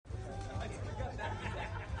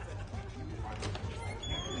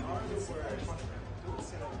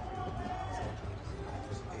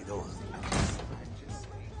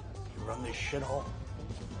shithole?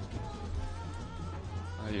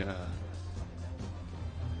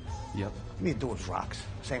 Yep. Me and Deuce rocks.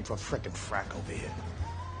 Same for a frickin' frack over here.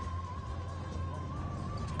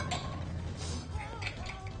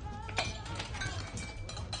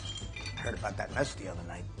 Heard about that mess the other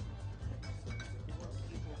night.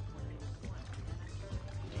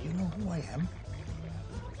 Do you know who I am?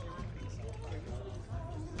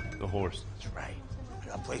 The horse. That's right. I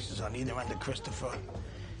got places on either end of Christopher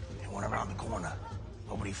and one around the corner.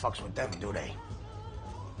 Nobody fucks with them, do they?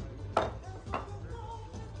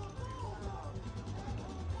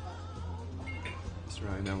 Mr.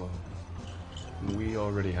 Ianniello, we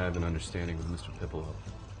already have an understanding with Mr. Pippolo.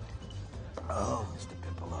 Oh, Mr.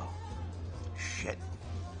 Pippolo. Shit.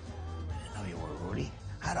 I didn't know you were Rudy.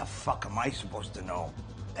 How the fuck am I supposed to know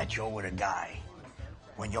that you're with a guy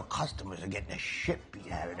when your customers are getting the shit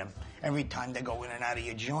beat out of them every time they go in and out of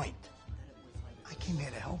your joint? I came here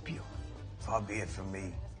to help you. Far be it from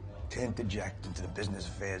me to interject into the business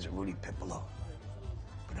affairs of Rudy Pippolo.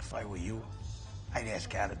 But if I were you, I'd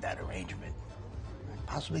ask out of that arrangement.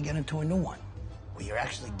 Possibly get into a new one where you're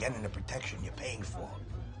actually getting the protection you're paying for.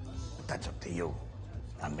 But that's up to you,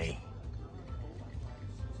 not me.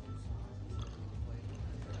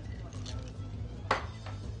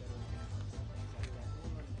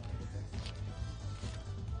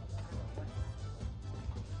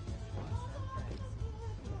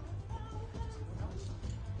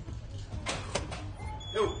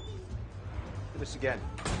 Do this again.